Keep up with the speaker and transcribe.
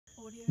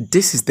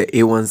This is the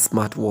A1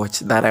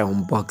 Smartwatch that I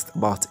unboxed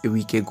about a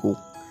week ago.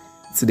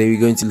 Today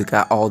we're going to look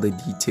at all the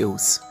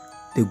details,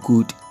 the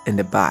good and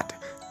the bad,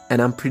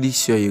 and I'm pretty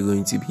sure you're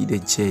going to be the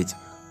judge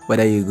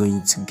whether you're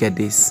going to get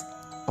this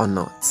or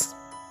not.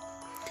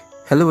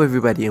 Hello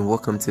everybody and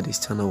welcome to this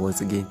channel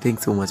once again.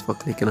 Thanks so much for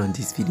clicking on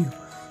this video.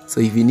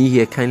 So if you're new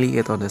here, kindly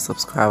hit on the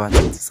subscribe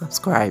button to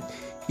subscribe.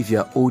 If you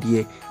are old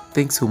here,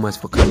 thanks so much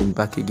for coming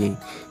back again.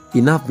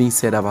 Enough being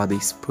said about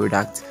this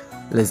product,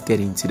 let's get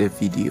into the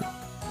video.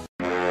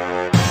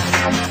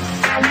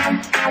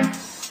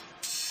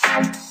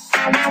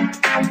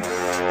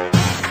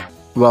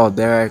 Well,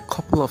 there are a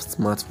couple of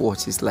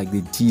smartwatches like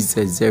the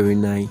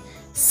DZ09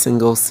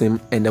 single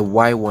SIM and the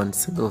Y1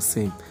 single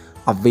SIM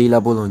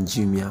available on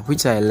Jumia,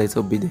 which are a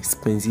little bit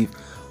expensive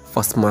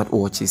for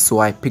smartwatches, so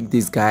I picked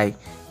this guy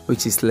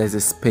which is less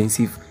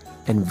expensive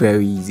and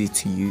very easy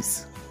to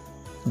use.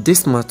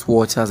 This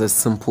smartwatch has a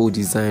simple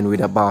design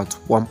with about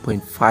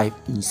 1.5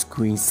 inch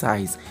screen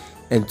size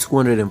and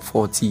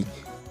 240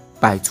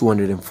 by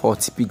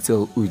 240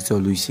 pixel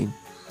resolution.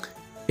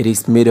 It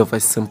is made of a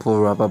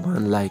simple rubber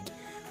band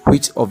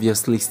which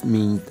obviously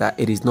means that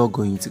it is not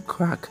going to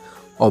crack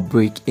or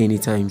break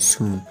anytime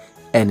soon,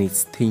 and it's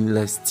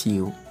stainless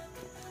steel.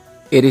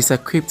 It is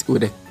equipped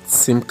with a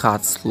SIM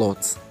card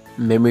slot,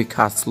 memory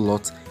card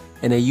slot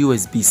and a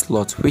USB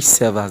slot which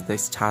serves as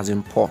the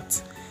charging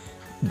port.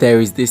 There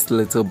is this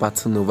little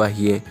button over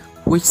here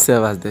which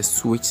serves as the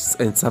switch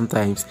and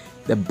sometimes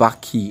the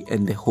back key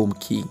and the home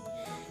key.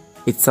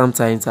 It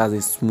sometimes has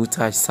a smooth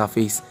touch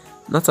surface,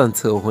 not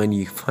until when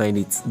you find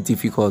it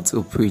difficult to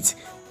operate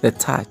the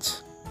touch.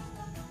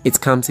 It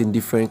comes in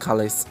different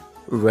colors,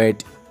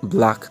 red,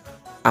 black,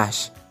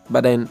 ash,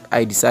 but then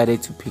I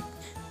decided to pick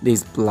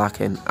this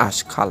black and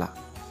ash color.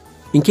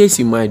 In case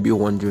you might be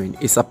wondering,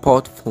 it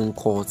supports phone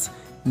calls,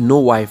 no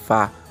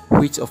Wi-Fi,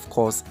 which of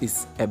course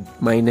is a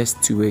minus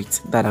to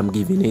it that I'm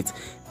giving it,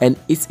 and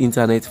its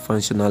internet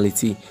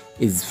functionality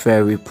is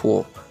very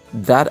poor.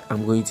 That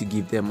I'm going to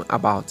give them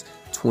about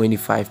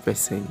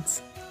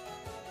 25%.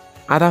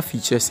 Other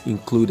features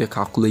include a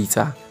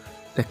calculator,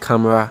 the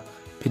camera,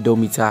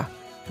 pedometer,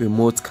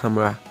 remote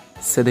camera,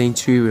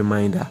 sedentary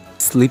reminder,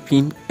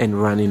 sleeping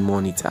and running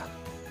monitor.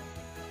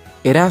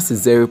 It has a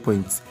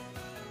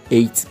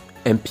 0.8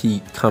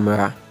 MP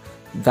camera.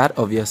 That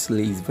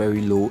obviously is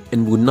very low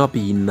and would not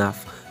be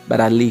enough, but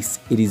at least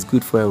it is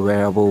good for a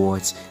wearable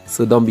watch,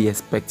 so don't be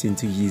expecting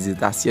to use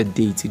it as your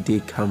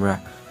day-to-day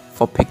camera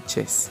for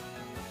pictures.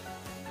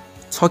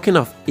 Talking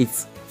of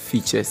its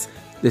features,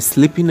 the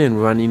sleeping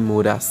and running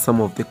mode are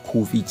some of the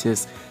cool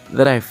features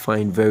that I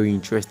find very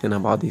interesting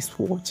about this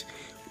watch.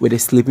 With a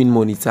sleeping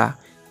monitor,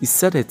 you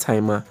set a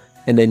timer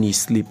and then you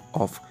sleep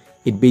off.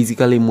 It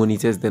basically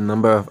monitors the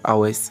number of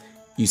hours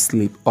you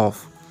sleep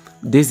off.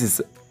 This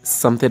is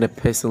something a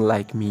person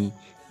like me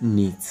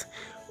needs.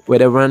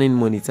 With a running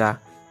monitor,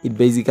 it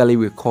basically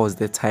records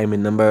the time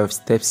and number of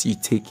steps you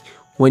take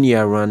when you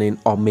are running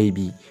or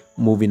maybe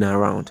moving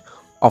around.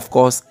 Of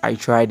course, I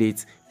tried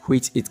it,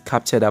 which it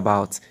captured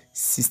about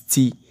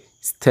 60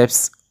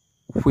 steps,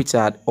 which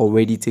I had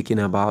already taken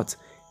about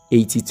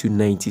 80 to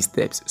 90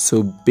 steps.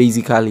 So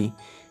basically,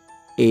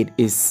 it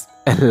is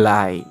a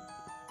lie.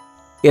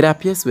 It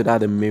appears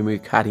without a memory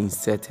card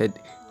inserted.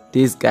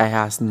 This guy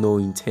has no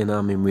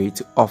internal memory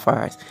to offer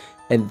us,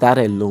 and that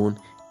alone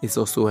is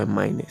also a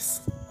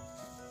minus.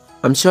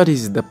 I'm sure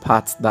this is the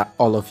part that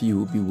all of you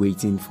will be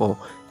waiting for,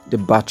 the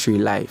battery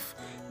life.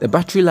 The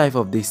battery life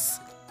of this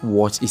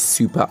watch is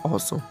super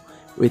awesome.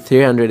 With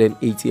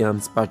 380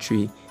 amps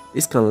battery,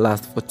 this can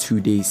last for 2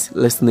 days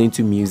listening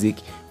to music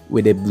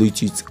with a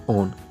Bluetooth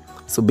on.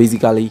 So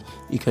basically,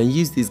 you can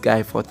use this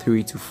guy for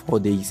 3 to 4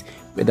 days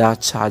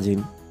without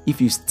charging if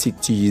you stick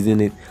to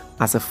using it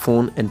as a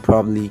phone and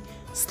probably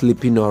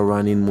sleeping or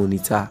running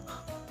monitor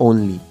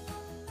only.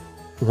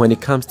 When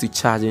it comes to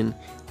charging,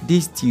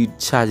 this dude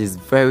charges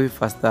very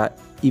faster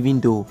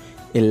even though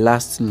it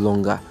lasts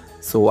longer,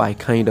 so I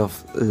kind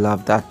of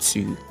love that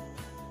too.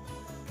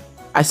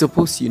 I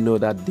suppose you know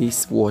that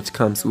this watch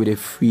comes with a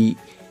free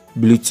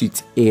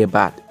Bluetooth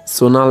earbud.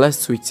 So now let's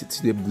switch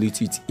to the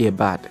Bluetooth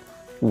earbud.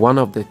 One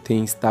of the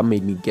things that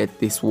made me get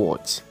this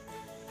watch.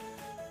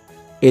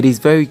 It is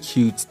very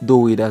cute,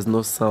 though it does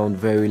not sound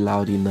very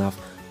loud enough,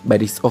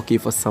 but it's okay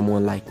for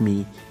someone like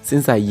me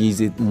since I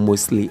use it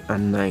mostly at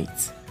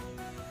night.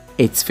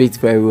 It fits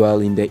very well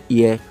in the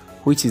ear,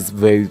 which is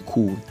very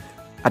cool.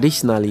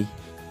 Additionally,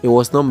 it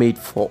was not made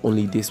for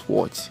only this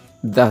watch.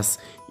 Thus,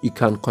 you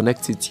can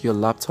connect it to your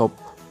laptop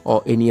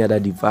or any other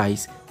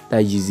device that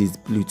uses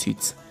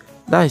Bluetooth.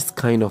 That is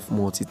kind of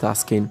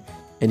multitasking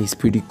and it's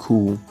pretty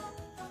cool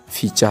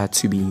feature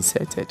to be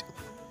inserted.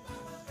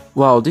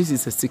 Wow, this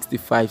is a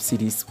 65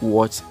 cedis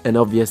watch and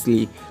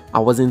obviously I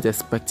wasn't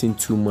expecting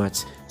too much.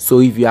 So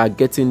if you are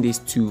getting this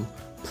too,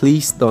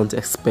 please don't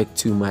expect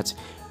too much.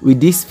 With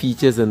these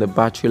features and the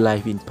battery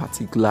life in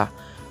particular,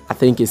 I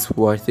think it's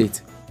worth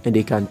it and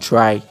they can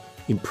try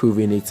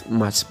improving it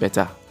much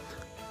better.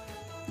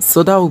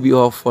 So that will be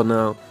all for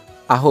now.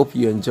 I hope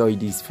you enjoyed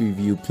this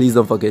review. Please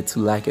don't forget to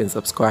like and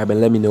subscribe and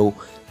let me know.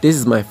 This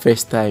is my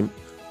first time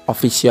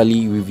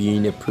officially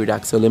reviewing the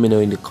product. So let me know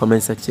in the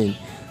comment section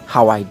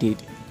how I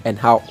did and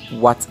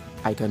what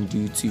I can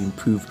do to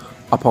improve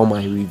upon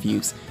my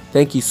reviews.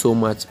 Thank you so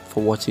much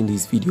for watching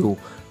this video.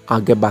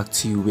 I'll get back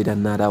to you with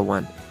another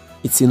one.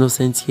 It's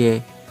Innocent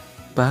here.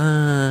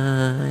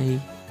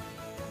 Bye.